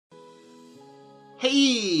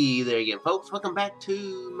Hey there again, folks. Welcome back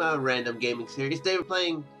to my random gaming series. Today we're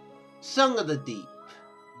playing Song of the Deep.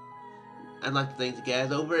 I'd like to thank the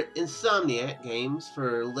guys over at Insomniac Games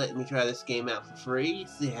for letting me try this game out for free,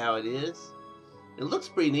 see how it is. It looks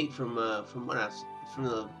pretty neat from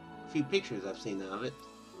the few pictures I've seen of it.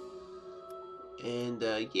 And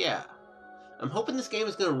yeah, I'm hoping this game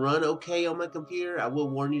is going to run okay on my computer. I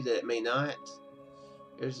will warn you that it may not.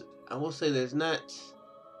 I will say there's not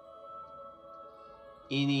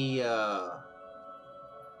any not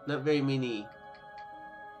very many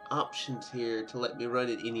options here to let me run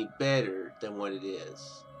it any better than what it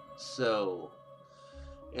is. So,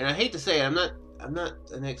 and I hate to say it, I'm not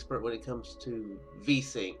an expert when it comes to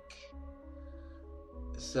VSync.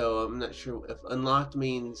 So I'm not sure if unlocked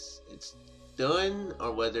means it's done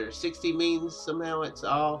or whether 60 means somehow it's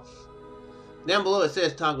off. Down below it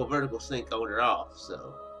says toggle vertical sync on or off,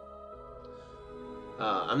 so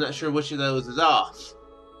I'm not sure which of those is off.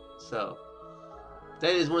 So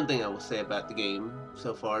that is one thing I will say about the game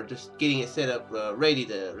so far, just getting it set up ready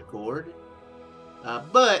to record.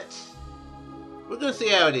 But we're going to see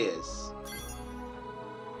how it is.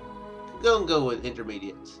 Go with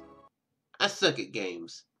intermediate. I suck at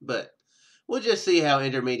games, but we'll just see how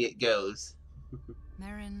intermediate goes.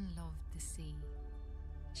 Merrin loved the sea.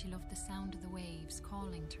 She loved the sound of the waves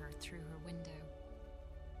calling to her through her window.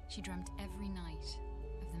 She dreamt every night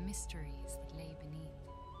of the mysteries that lay beneath.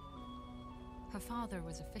 Her father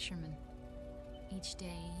was a fisherman. Each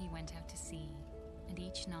day he went out to sea, and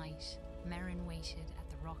each night Merrin waited at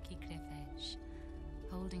the rocky cliff edge,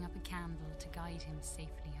 holding up a candle to guide him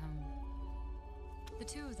safely home. The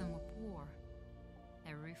two of them were poor.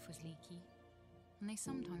 Their roof was leaky, and they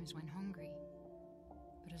sometimes went hungry.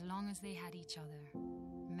 But as long as they had each other,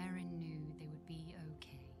 Merrin knew they would be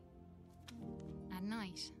okay. At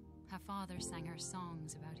night, her father sang her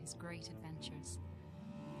songs about his great adventures.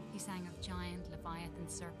 He sang of giant leviathan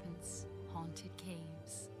serpents, haunted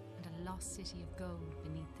caves, and a lost city of gold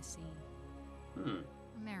beneath the sea.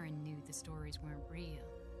 Merrin knew the stories weren't real,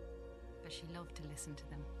 but she loved to listen to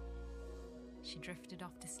them. She drifted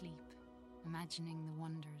off to sleep, imagining the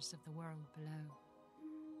wonders of the world below.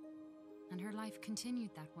 And her life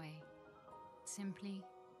continued that way, simply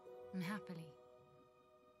and happily.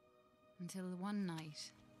 Until one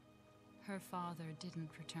night, her father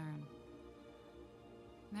didn't return.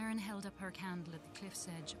 Merrin held up her candle at the cliff's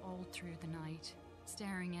edge all through the night,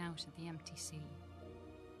 staring out at the empty sea.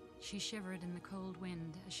 She shivered in the cold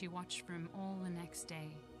wind as she watched for him all the next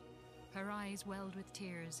day. Her eyes welled with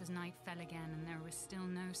tears as night fell again and there was still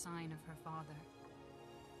no sign of her father.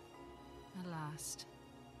 At last,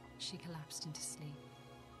 she collapsed into sleep.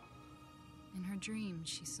 In her dreams,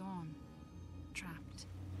 she saw him, trapped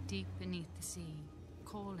deep beneath the sea,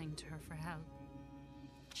 calling to her for help.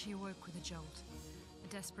 She awoke with a jolt. A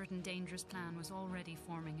desperate and dangerous plan was already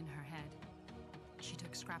forming in her head. She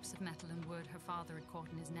took scraps of metal and wood her father had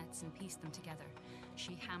caught in his nets and pieced them together.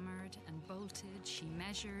 She hammered and bolted, she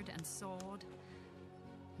measured and sawed.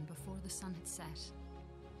 And before the sun had set,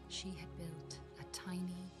 she had built a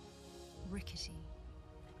tiny, rickety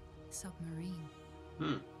submarine.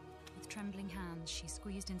 With trembling hands, she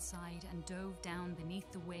squeezed inside and dove down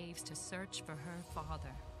beneath the waves to search for her father.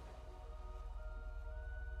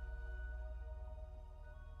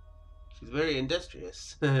 She's very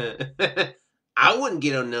industrious. I wouldn't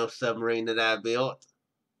get on no submarine that I built.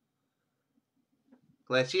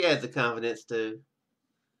 Glad she has the confidence to.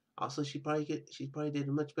 Also, she probably did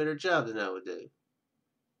a much better job than I would do.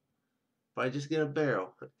 Probably just get a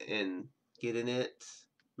barrel and get in it.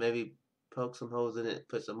 Maybe poke some holes in it,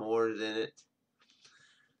 put some oars in it.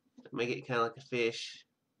 Make it kind of like a fish.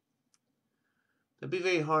 It'd be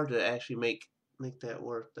very hard to actually make that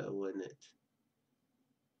work, though, wouldn't it?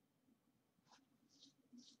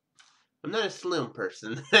 I'm not a slim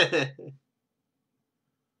person. It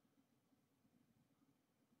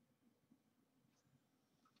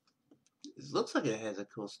looks like it has a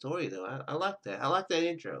cool story, though. I like that. I like that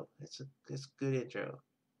intro. It's a good intro.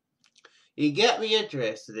 You got me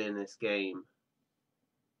interested in this game.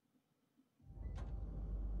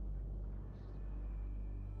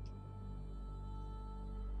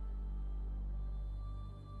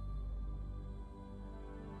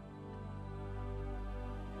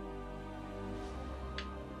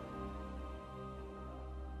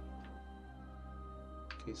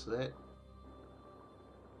 Okay, so that's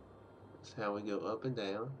how we go up and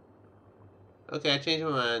down. Okay, I changed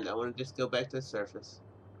my mind. I want to just go back to the surface.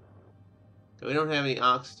 So we don't have any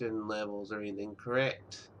oxygen levels or anything,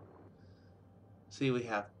 correct? See, we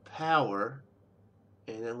have power,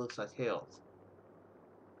 and it looks like health.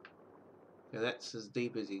 Yeah, that's as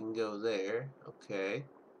deep as you can go there. Okay.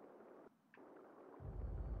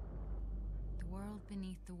 The world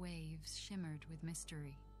beneath the waves shimmered with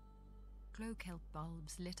mystery. Glow kelp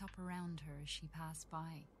bulbs lit up around her as she passed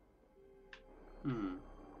by.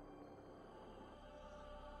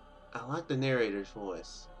 I like the narrator's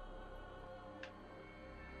voice.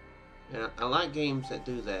 And I like games that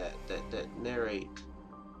do that narrate,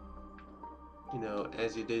 you know,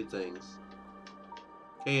 as you do things.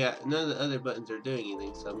 Okay, none of the other buttons are doing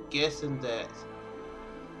anything, so I'm guessing that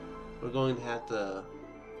we're going to have to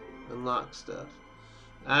unlock stuff.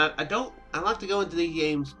 I like to go into these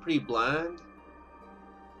games pretty blind,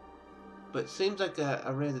 but it seems like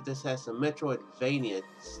I read that this has some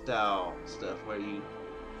metroidvania-style stuff where you,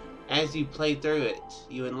 as you play through it,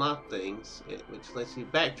 you unlock things, which lets you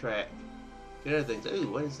backtrack, get other things.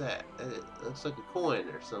 Ooh, what is that? It looks like a coin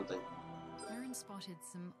or something. Erin spotted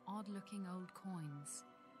some odd-looking old coins.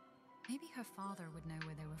 Maybe her father would know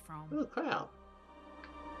where they were from. Ooh, crab.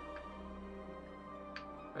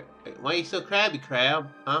 Why are you so crabby, crab?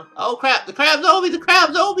 Huh? Oh, crap! The crab's on me! The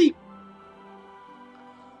crab's on me!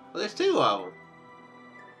 Well, there's two of them.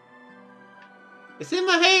 It's in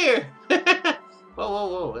my hair! Whoa,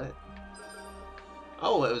 whoa, whoa.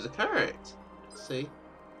 Oh, it was a current. Let's see.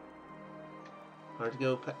 Hard to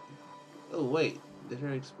go past. Oh, wait. Did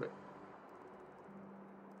her expression...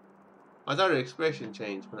 I thought her expression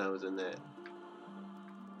changed when I was in that.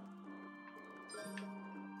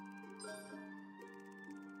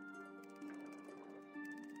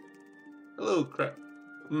 Hello, crab.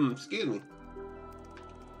 Excuse me.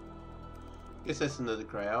 Guess that's another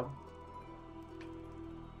crab.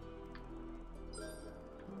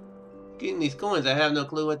 Getting these coins, I have no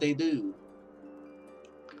clue what they do.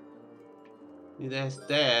 Need to ask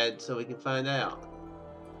Dad so we can find out.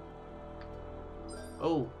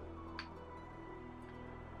 Oh.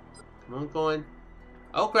 Come on, coin.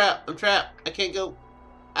 Oh crap, I'm trapped. I can't go.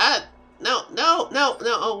 Ah! No, no, no,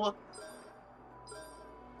 no. Oh, well.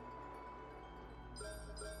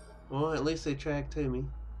 Well, at least they tracked to me.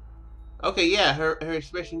 Okay, yeah, her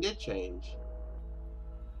expression did change.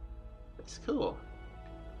 That's cool.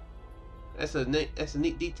 That's a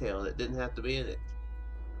neat detail that didn't have to be in it.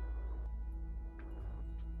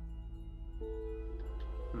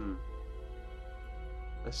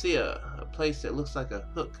 I see a place that looks like a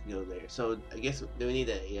hook go there. So I guess do we need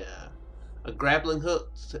a grappling hook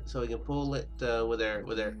so we can pull it with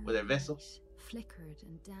our vessels? Flickered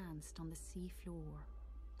and danced on the sea floor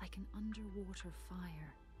like an underwater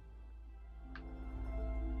fire.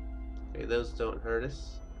 Okay, those don't hurt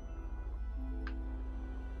us.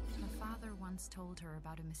 Her father once told her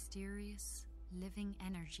about a mysterious, living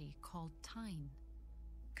energy called Tyne.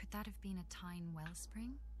 Could that have been a Tyne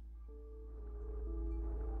wellspring?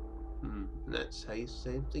 That's how you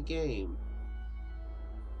save the game.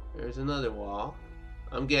 There's another wall.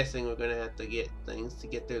 I'm guessing we're gonna have to get things to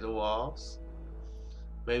get through the walls.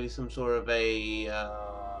 Maybe some sort of a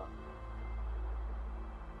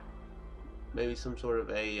maybe some sort of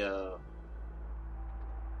a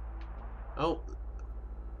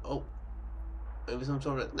maybe some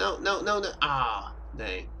sort of no. Ah,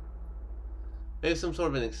 dang. Maybe some sort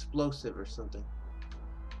of an explosive or something.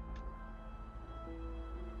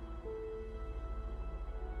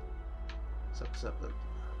 What's up?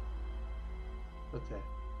 Okay.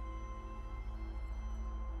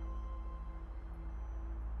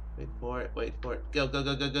 Wait for it. Go.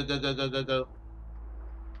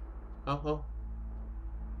 Oh.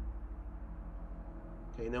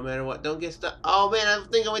 Okay, no matter what, don't get stuck. Oh man, I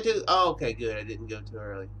think I went too. Oh, okay, good. I didn't go too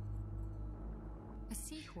early. A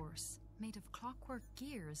seahorse made of clockwork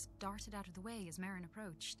gears darted out of the way as Merrin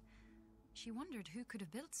approached. She wondered who could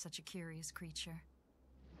have built such a curious creature.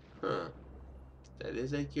 Huh. That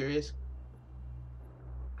is a curious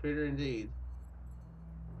critter indeed.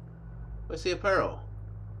 Let's see a pearl.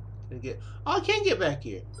 Can I get? Oh, I can't get back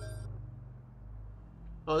here.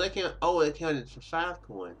 Oh, that can't. Oh, it counted for 5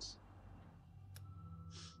 coins.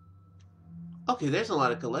 Okay, there's a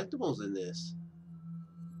lot of collectibles in this.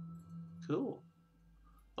 Cool.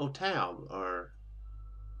 Oh, tab or.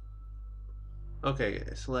 Okay,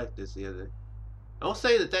 select is the other. I'll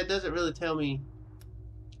say that doesn't really tell me.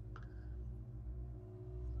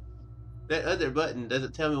 That other button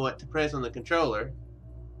doesn't tell me what to press on the controller.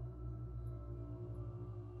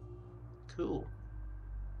 Cool.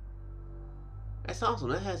 That's awesome.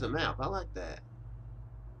 That has a map. I like that.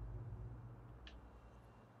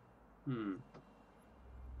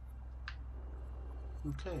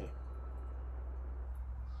 Okay.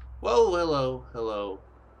 Whoa, hello.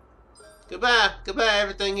 Goodbye,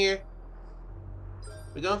 everything here.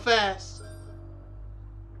 We're going fast.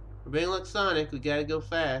 For being like Sonic, we gotta go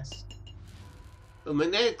fast. Oh,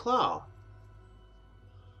 magnetic claw.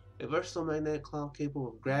 A versatile magnetic claw capable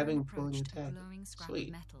of grabbing, pulling, and attacking. A glowing scrap of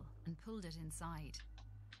metal and pulled it inside.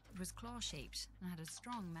 It was claw-shaped and had a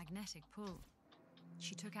strong magnetic pull.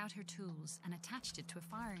 She took out her tools and attached it to a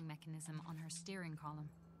firing mechanism on her steering column.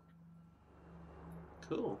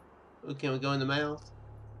 Cool. Ooh, can we go in the mouth?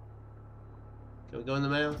 Can we go in the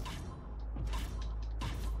mouth?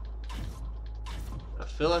 I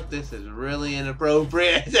feel like this is really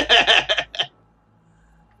inappropriate.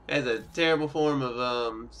 That's a terrible form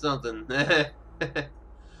of something.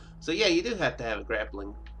 So yeah, you do have to have a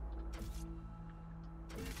grappling.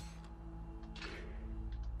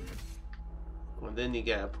 Well, then you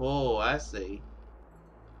gotta pull. I see.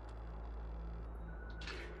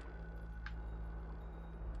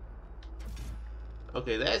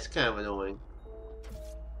 Okay, that's kind of annoying.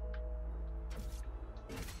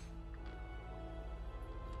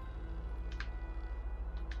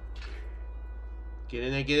 Get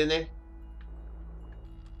in there, get in there.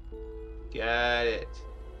 Got it.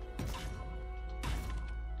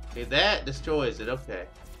 Okay, that destroys it, okay.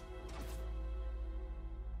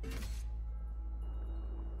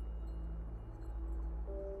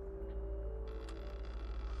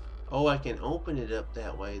 Oh, I can open it up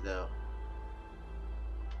that way, though.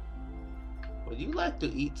 Would you like to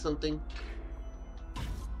eat something?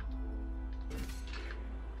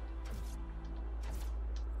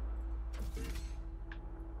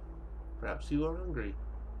 Perhaps you are hungry.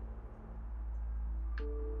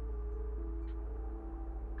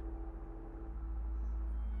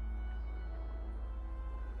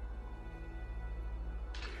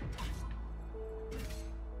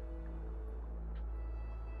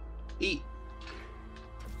 Eat.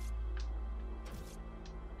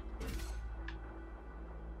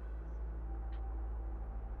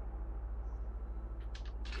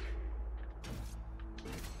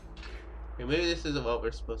 Okay, maybe this isn't what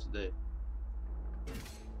we're supposed to do.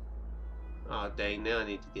 Oh dang, now I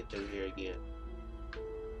need to get through here again.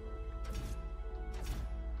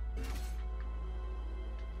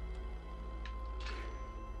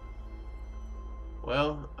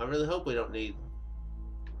 Well, I really hope we don't need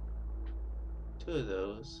two of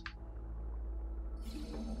those.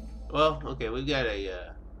 Well, okay, we got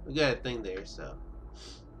a thing there, so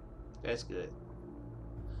that's good.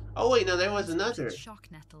 Oh wait, no, there was another. Shock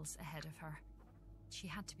nettles ahead of her. She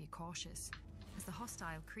had to be cautious, as the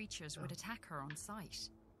hostile creatures would attack her on sight.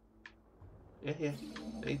 Yeah,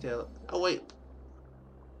 they tell it. Oh wait,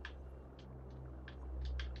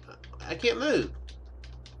 I can't move.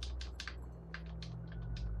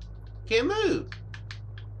 Can't move.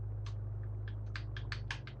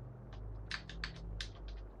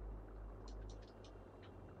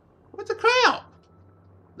 What the crap?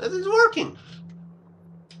 Nothing's working.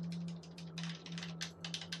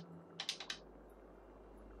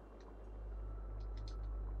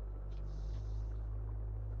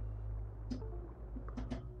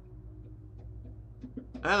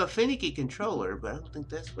 I have a finicky controller, but I don't think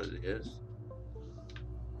that's what it is.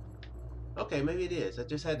 Okay, maybe it is. I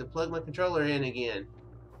just had to plug my controller in again.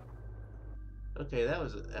 Okay, that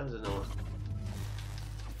was annoying.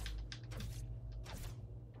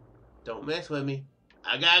 Don't mess with me.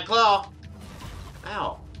 I got a claw.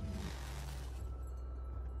 Ow.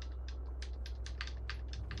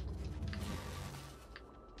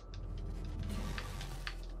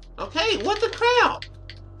 Okay, what the crap?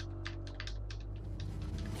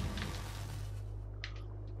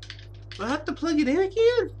 Do I have to plug it in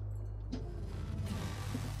again?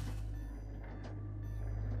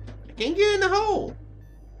 I can't get in the hole.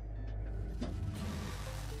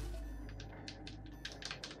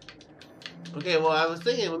 Okay, well, I was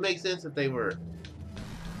thinking it would make sense if they were.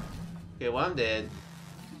 Okay, well, I'm dead.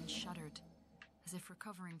 And shuddered, as if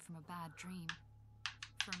recovering from a bad dream.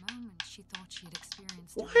 For a moment, she thought she had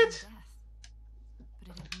experienced a death. But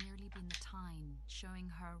it had merely been the time, showing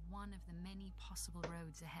her one of the many possible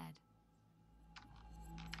roads ahead.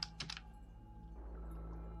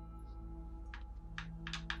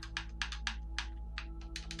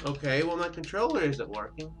 Okay, well, my controller isn't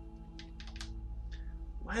working.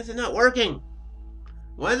 Why is it not working?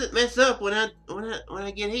 Why does it mess up when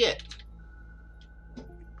I get hit?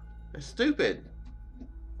 That's stupid.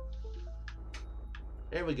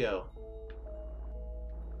 There we go.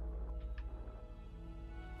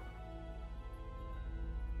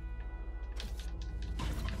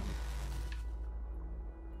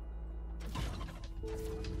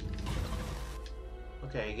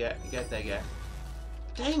 Okay, you got that guy.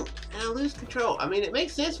 Dang, and I lose control. I mean, it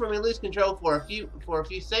makes sense for me to lose control for a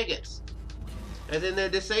few seconds, and then they're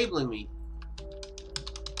disabling me.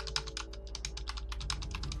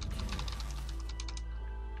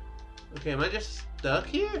 Okay, am I just stuck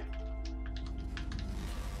here?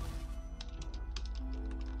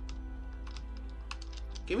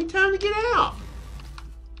 Give me time to get out.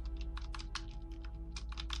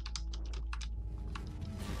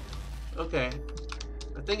 Okay.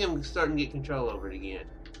 I think I'm starting to get control over it again.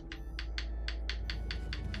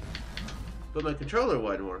 But my controller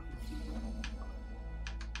wasn't working.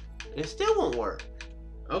 It still won't work.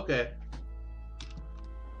 Okay.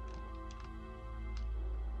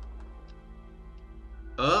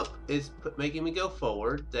 Up is making me go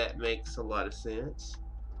forward. That makes a lot of sense.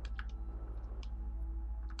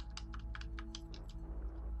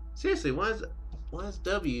 Seriously, why is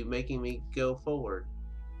W making me go forward?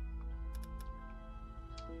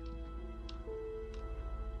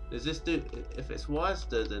 Does this do, if it's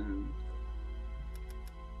WASD, then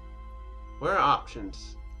where are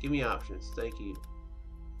options? Give me options, thank you.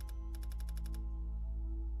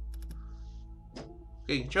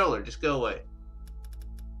 Okay, controller, just go away.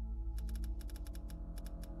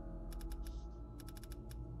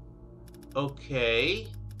 Okay.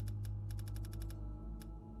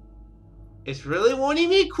 It's really wanting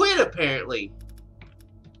me to quit, apparently.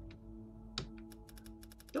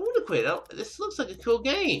 Don't want to quit. Oh, this looks like a cool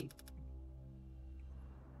game.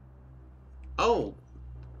 Oh.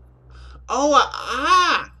 Oh,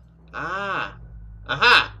 aha,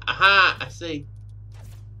 I see.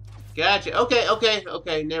 Gotcha.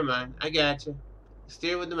 Okay, never mind. I gotcha.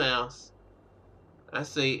 Steer with the mouse. I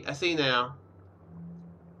see now.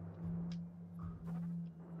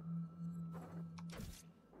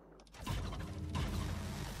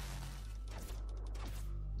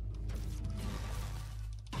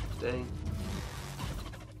 Dang.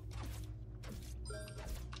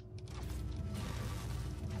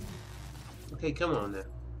 Okay, come on now.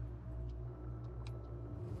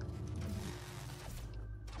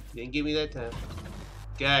 Didn't give me that time.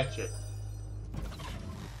 Gotcha.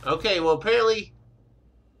 Okay, well apparently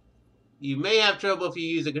you may have trouble if you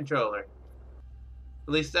use a controller.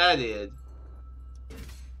 At least I did.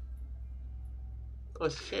 Oh,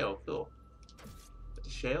 it's a shell. Cool. It's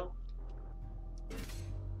a shell?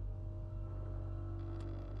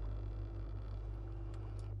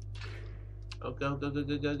 Oh, go.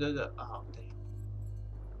 Oh, dang.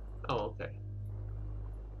 Oh, okay.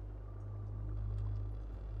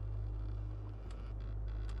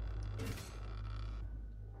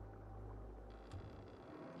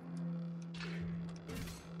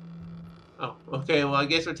 Oh, okay, well, I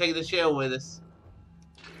guess we're taking the shell with us.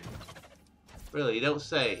 Really, you don't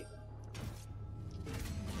say.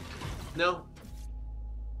 No?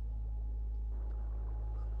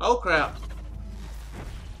 Oh, crap.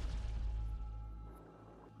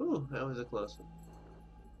 Ooh, that was a close one.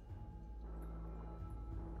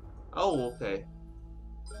 Oh, okay.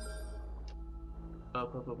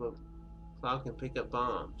 Up. Cloud can pick up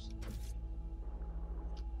bombs.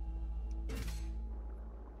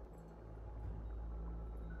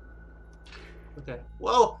 Okay.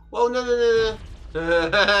 Whoa, no.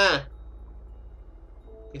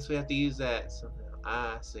 Guess we have to use that somehow.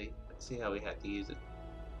 Ah, I see. I see how we have to use it.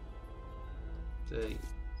 So,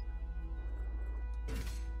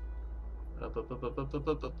 up.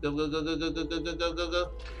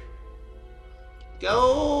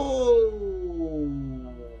 Go!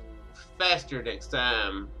 Faster next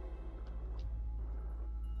time.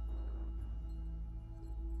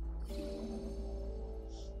 A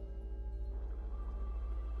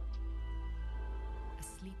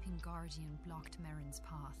sleeping guardian blocked Merrin's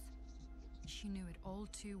path. She knew it all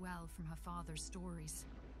too well from her father's stories,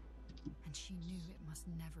 and she knew it must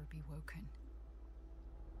never be woken.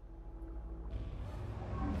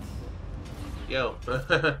 Yo.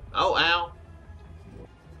 Oh, ow.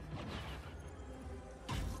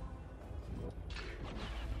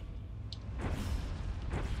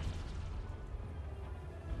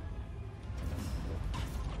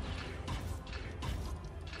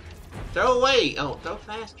 Throw away! Oh, throw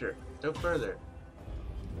faster. Throw further.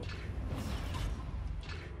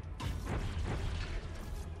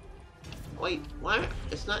 Wait, why?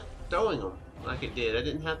 It's not throwing them like it did. I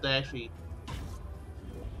didn't have to actually...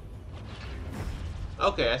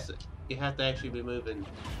 Okay, that's it. You have to actually be moving.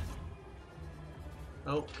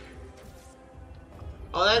 Oh.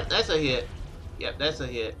 Oh, that's a hit. Yep, that's a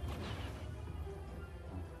hit.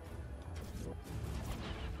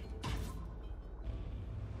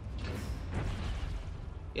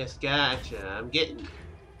 Yes, gotcha. I'm getting...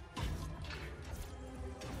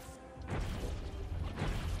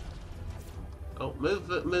 Oh,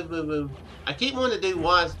 move. I keep wanting to do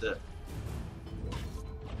WASD.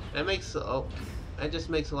 That makes... Oh, that just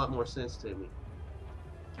makes a lot more sense to me.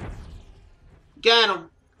 Got him!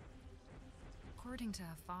 According to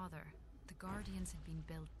her father, the Guardians had been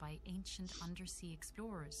built by ancient undersea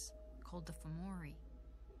explorers called the Fomori.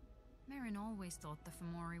 Merrin always thought the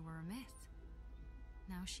Fomori were a myth.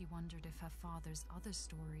 Now she wondered if her father's other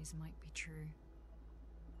stories might be true.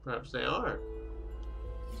 Perhaps they are.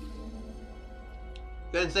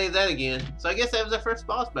 Go ahead and save that again. So I guess that was our first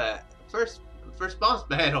boss battle. First boss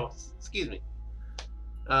battle. Excuse me.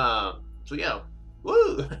 So yeah.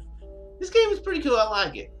 Woo! This game is pretty cool. I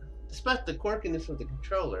like it. Despite the quirkiness of the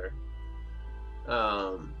controller.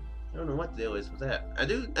 I don't know what the deal is with that. I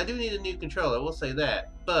do need a new controller, I will say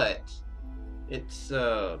that. But it's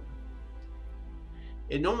it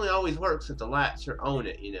normally always works if the lights are on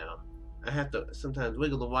it, you know. I have to sometimes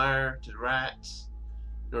wiggle the wire to the right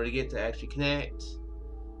in order to get to actually connect.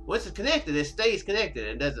 Once it's connected, it stays connected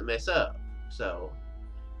and doesn't mess up. So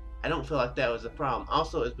I don't feel like that was a problem.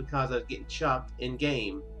 Also, it's because I was getting shocked in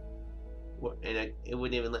game, and it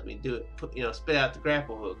wouldn't even let me do it. Spit out the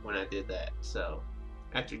grapple hook when I did that. So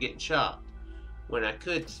after getting shocked, when I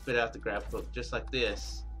could spit out the grapple hook just like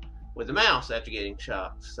this with the mouse after getting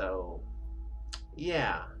shocked. So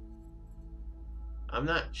yeah, I'm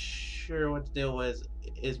not sure what the deal is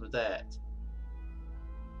with that.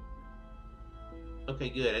 Okay,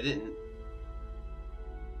 good.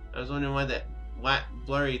 I was wondering why that white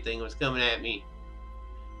blurry thing was coming at me.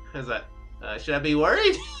 I was like, should I be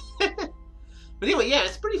worried? But anyway, yeah,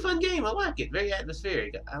 it's a pretty fun game. I like it. Very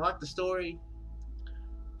atmospheric. I like the story.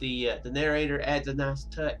 The narrator adds a nice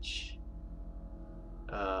touch.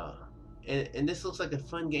 And this looks like a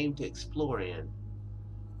fun game to explore in.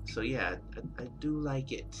 So yeah, I do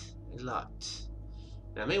like it a lot.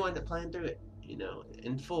 And I may wind up playing through it,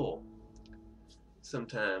 in full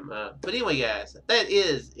sometime. But anyway, guys, that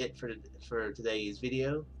is it for today's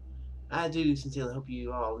video. I do sincerely hope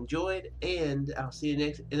you all enjoyed, and I'll see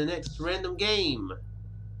you in the next random game.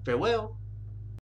 Farewell.